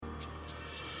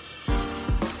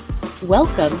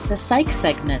Welcome to Psych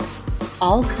Segments,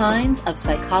 all kinds of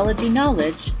psychology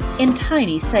knowledge in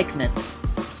tiny segments.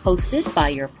 Hosted by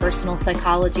your personal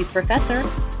psychology professor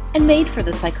and made for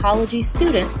the psychology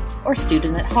student or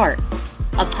student at heart.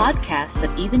 A podcast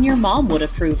that even your mom would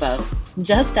approve of.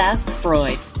 Just ask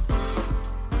Freud.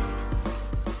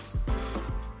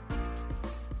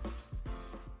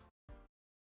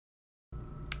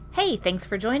 Hey, thanks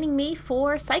for joining me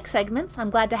for Psych Segments. I'm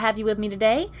glad to have you with me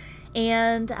today.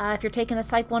 And if you're taking a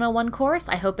Psych 101 course,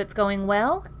 I hope it's going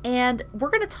well. And we're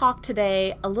going to talk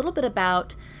today a little bit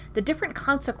about the different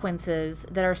consequences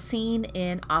that are seen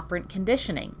in operant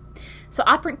conditioning. So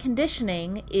operant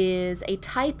conditioning is a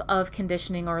type of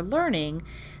conditioning or learning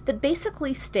that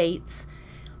basically states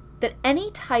that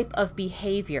any type of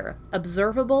behavior,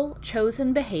 observable,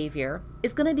 chosen behavior,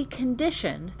 is going to be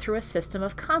conditioned through a system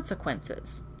of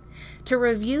consequences. To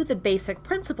review the basic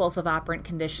principles of operant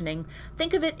conditioning,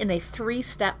 think of it in a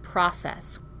three-step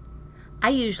process. I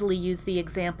usually use the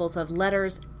examples of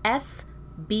letters S,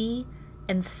 B,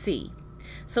 and C.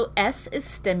 So S is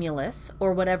stimulus,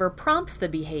 or whatever prompts the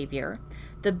behavior.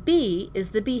 The B is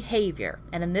the behavior,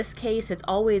 and in this case, it's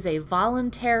always a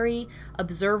voluntary,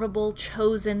 observable,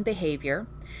 chosen behavior.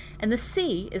 And the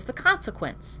C is the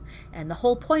consequence. And the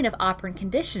whole point of operant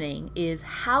conditioning is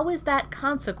how is that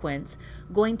consequence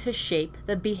going to shape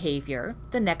the behavior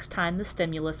the next time the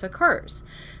stimulus occurs?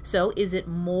 So is it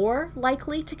more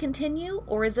likely to continue,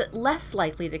 or is it less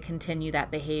likely to continue that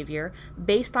behavior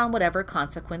based on whatever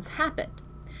consequence happened?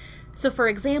 So for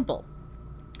example,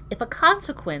 if a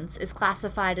consequence is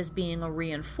classified as being a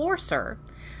reinforcer,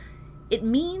 it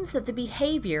means that the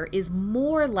behavior is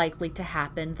more likely to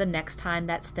happen the next time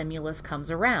that stimulus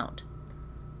comes around.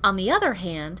 On the other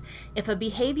hand, if a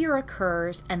behavior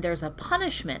occurs and there's a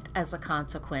punishment as a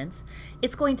consequence,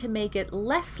 it's going to make it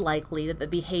less likely that the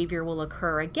behavior will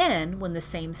occur again when the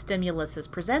same stimulus is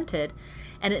presented,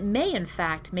 and it may in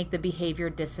fact make the behavior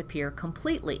disappear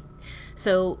completely.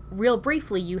 So real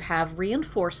briefly, you have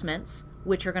reinforcements,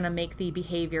 which are going to make the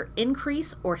behavior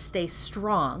increase or stay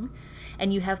strong,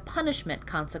 and you have punishment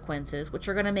consequences, which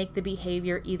are going to make the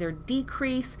behavior either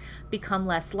decrease, become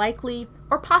less likely,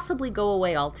 or possibly go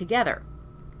away altogether.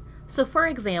 So for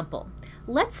example,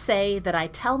 let's say that I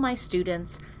tell my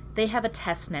students they have a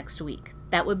test next week.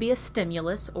 That would be a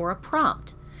stimulus or a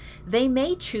prompt. They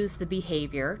may choose the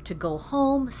behavior to go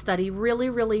home, study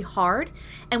really, really hard,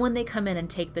 and when they come in and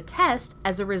take the test,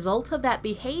 as a result of that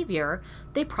behavior,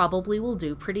 they probably will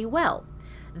do pretty well.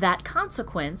 That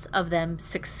consequence of them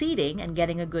succeeding and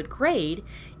getting a good grade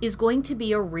is going to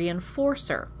be a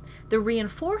reinforcer. The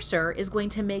reinforcer is going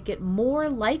to make it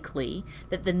more likely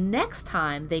that the next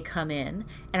time they come in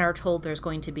and are told there's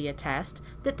going to be a test,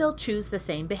 that they'll choose the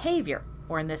same behavior,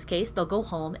 or in this case, they'll go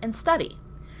home and study.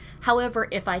 However,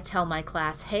 if I tell my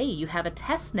class, hey, you have a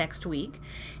test next week,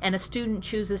 and a student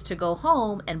chooses to go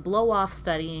home and blow off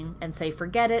studying and say,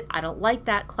 forget it, I don't like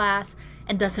that class,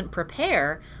 and doesn't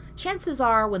prepare, chances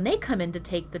are when they come in to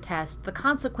take the test, the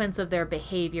consequence of their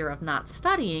behavior of not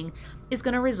studying is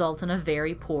going to result in a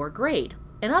very poor grade.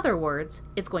 In other words,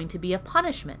 it's going to be a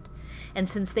punishment. And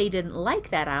since they didn't like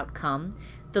that outcome,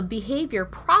 the behavior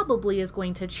probably is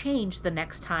going to change the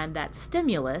next time that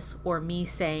stimulus, or me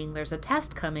saying there's a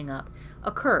test coming up,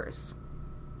 occurs.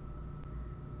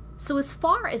 So as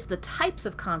far as the types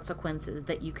of consequences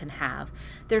that you can have,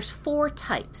 there's 4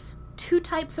 types. 2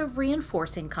 types of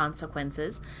reinforcing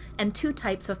consequences and 2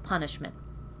 types of punishment.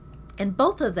 And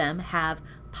both of them have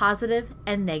positive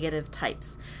and negative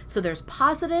types. So there's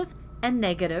positive and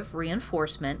negative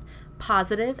reinforcement,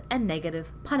 positive and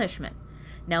negative punishment.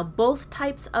 Now, both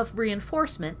types of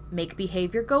reinforcement make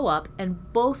behavior go up,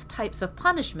 and both types of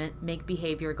punishment make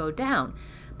behavior go down.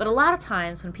 But a lot of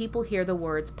times when people hear the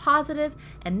words positive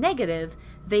and negative,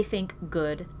 they think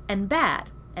good and bad.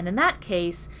 And in that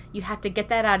case, you have to get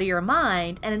that out of your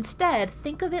mind and instead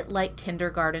think of it like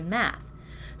kindergarten math.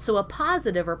 So a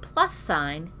positive or plus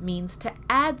sign means to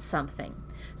add something.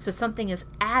 So something is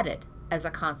added as a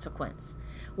consequence.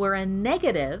 Where a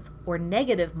negative or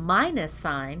negative minus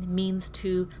sign means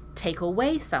to take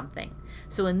away something.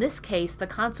 So in this case, the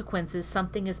consequence is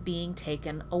something is being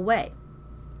taken away.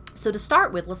 So to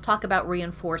start with, let's talk about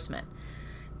reinforcement.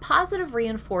 Positive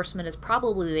reinforcement is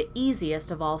probably the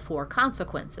easiest of all 4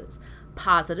 consequences.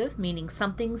 Positive meaning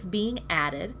something's being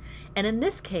added, and in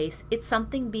this case, it's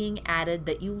something being added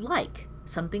that you like,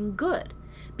 something good.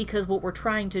 Because what we're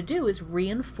trying to do is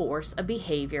reinforce a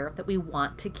behavior that we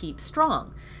want to keep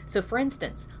strong. So for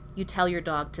instance, you tell your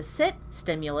dog to sit,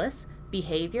 stimulus,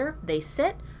 behavior, they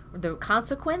sit, the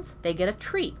consequence, they get a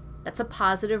treat. That's a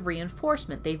positive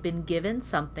reinforcement. They've been given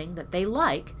something that they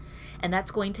like, and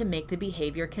that's going to make the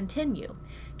behavior continue.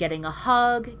 Getting a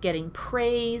hug, getting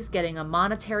praise, getting a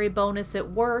monetary bonus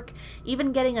at work,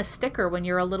 even getting a sticker when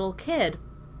you're a little kid,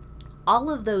 all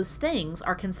of those things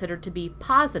are considered to be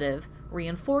positive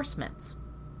reinforcements.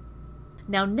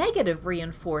 Now, negative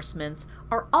reinforcements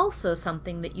are also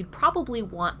something that you'd probably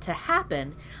want to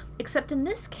happen, except in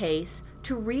this case,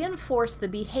 to reinforce the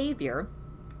behavior,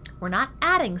 we're not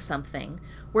adding something,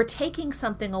 we're taking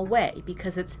something away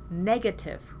because it's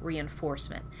negative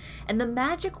reinforcement. And the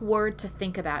magic word to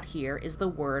think about here is the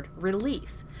word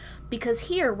relief. Because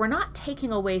here, we're not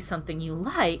taking away something you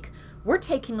like, we're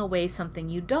taking away something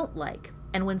you don't like.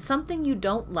 And when something you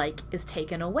don't like is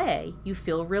taken away, you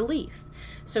feel relief.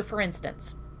 So for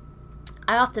instance,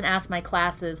 I often ask my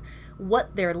classes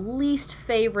what their least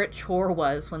favorite chore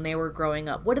was when they were growing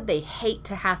up. What did they hate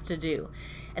to have to do?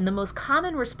 And the most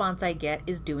common response I get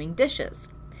is doing dishes.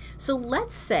 So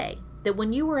let's say that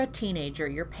when you were a teenager,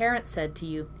 your parents said to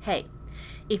you, hey,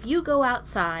 if you go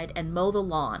outside and mow the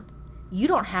lawn, you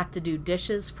don't have to do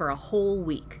dishes for a whole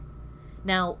week.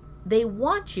 Now, they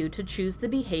want you to choose the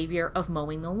behavior of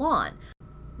mowing the lawn.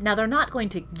 Now, they're not going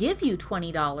to give you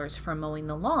 $20 for mowing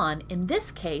the lawn. In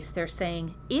this case, they're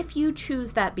saying, if you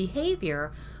choose that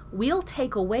behavior, we'll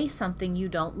take away something you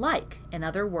don't like. In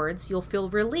other words, you'll feel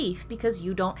relief because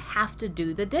you don't have to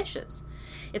do the dishes.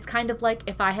 It's kind of like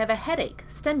if I have a headache,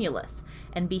 stimulus,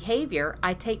 and behavior,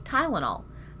 I take Tylenol.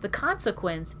 The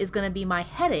consequence is going to be my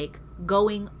headache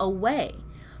going away.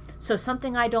 So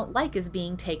something I don't like is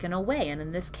being taken away, and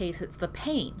in this case, it's the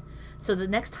pain. So the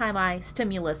next time I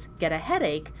stimulus get a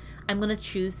headache, I'm going to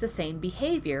choose the same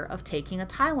behavior of taking a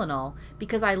Tylenol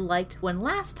because I liked when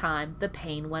last time the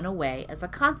pain went away as a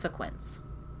consequence.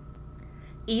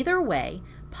 Either way,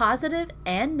 positive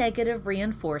and negative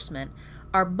reinforcement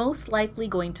are most likely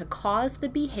going to cause the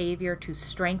behavior to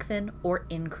strengthen or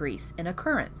increase in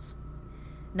occurrence.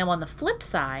 Now on the flip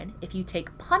side, if you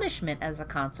take punishment as a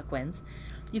consequence,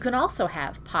 you can also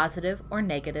have positive or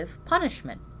negative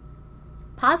punishment.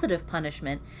 Positive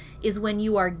punishment is when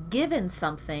you are given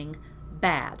something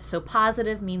bad. So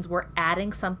positive means we're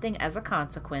adding something as a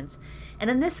consequence. And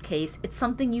in this case, it's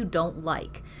something you don't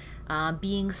like.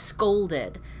 Being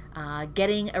scolded,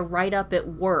 getting a write-up at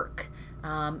work,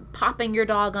 popping your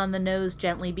dog on the nose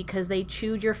gently because they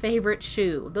chewed your favorite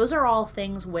shoe. Those are all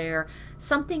things where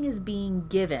something is being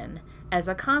given as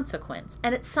a consequence,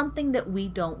 and it's something that we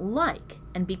don't like.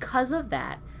 And because of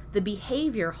that, the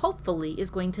behavior hopefully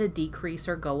is going to decrease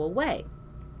or go away.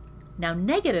 Now,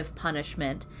 negative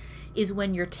punishment is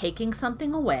when you're taking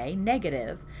something away,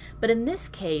 negative, but in this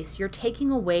case, you're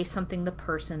taking away something the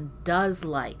person does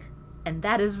like, and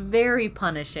that is very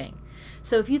punishing.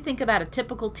 So if you think about a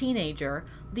typical teenager,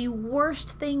 the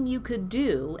worst thing you could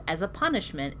do as a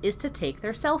punishment is to take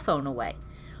their cell phone away.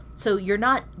 So you're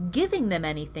not giving them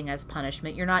anything as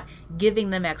punishment. You're not giving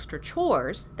them extra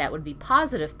chores. That would be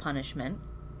positive punishment.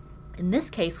 In this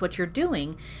case, what you're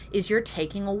doing is you're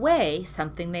taking away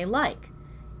something they like.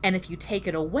 And if you take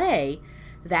it away,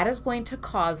 that is going to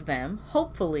cause them,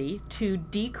 hopefully, to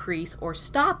decrease or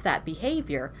stop that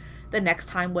behavior the next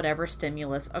time whatever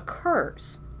stimulus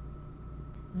occurs.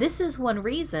 This is one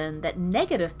reason that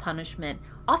negative punishment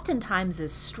oftentimes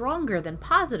is stronger than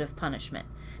positive punishment,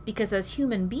 because as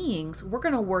human beings, we're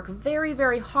going to work very,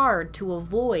 very hard to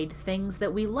avoid things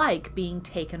that we like being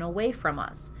taken away from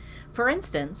us. For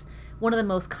instance, one of the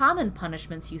most common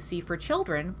punishments you see for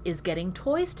children is getting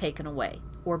toys taken away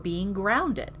or being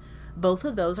grounded. Both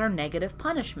of those are negative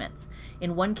punishments.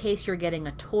 In one case, you're getting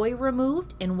a toy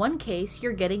removed. In one case,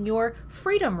 you're getting your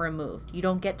freedom removed. You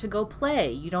don't get to go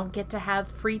play. You don't get to have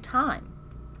free time.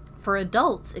 For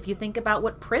adults, if you think about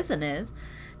what prison is,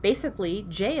 basically,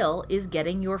 jail is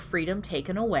getting your freedom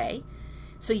taken away,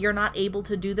 so you're not able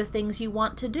to do the things you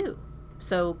want to do.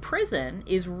 So prison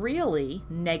is really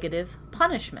negative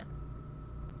punishment.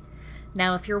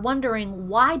 Now, if you're wondering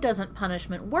why doesn't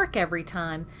punishment work every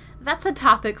time, that's a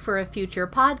topic for a future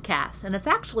podcast, and it's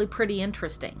actually pretty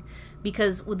interesting,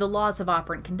 because with the laws of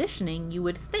operant conditioning, you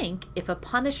would think if a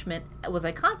punishment was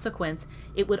a consequence,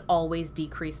 it would always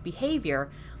decrease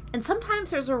behavior, and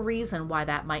sometimes there's a reason why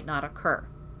that might not occur.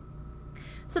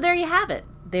 So there you have it.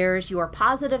 There's your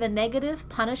positive and negative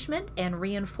punishment and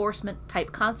reinforcement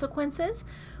type consequences,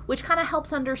 which kind of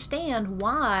helps understand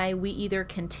why we either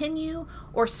continue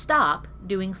or stop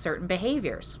doing certain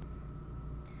behaviors.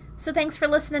 So thanks for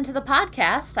listening to the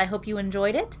podcast. I hope you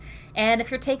enjoyed it. And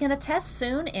if you're taking a test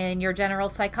soon in your general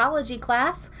psychology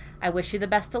class, I wish you the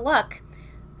best of luck.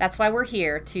 That's why we're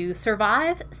here, to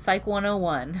survive Psych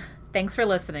 101. Thanks for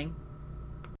listening.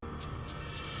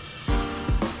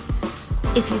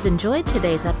 If you've enjoyed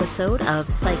today's episode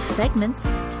of Psych Segments,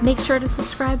 make sure to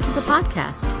subscribe to the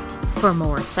podcast. For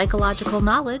more psychological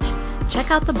knowledge,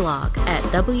 check out the blog at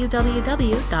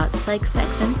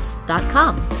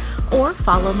www.psychsegments.com or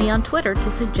follow me on Twitter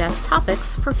to suggest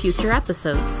topics for future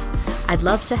episodes. I'd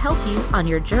love to help you on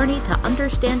your journey to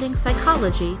understanding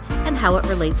psychology and how it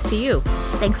relates to you.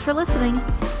 Thanks for listening.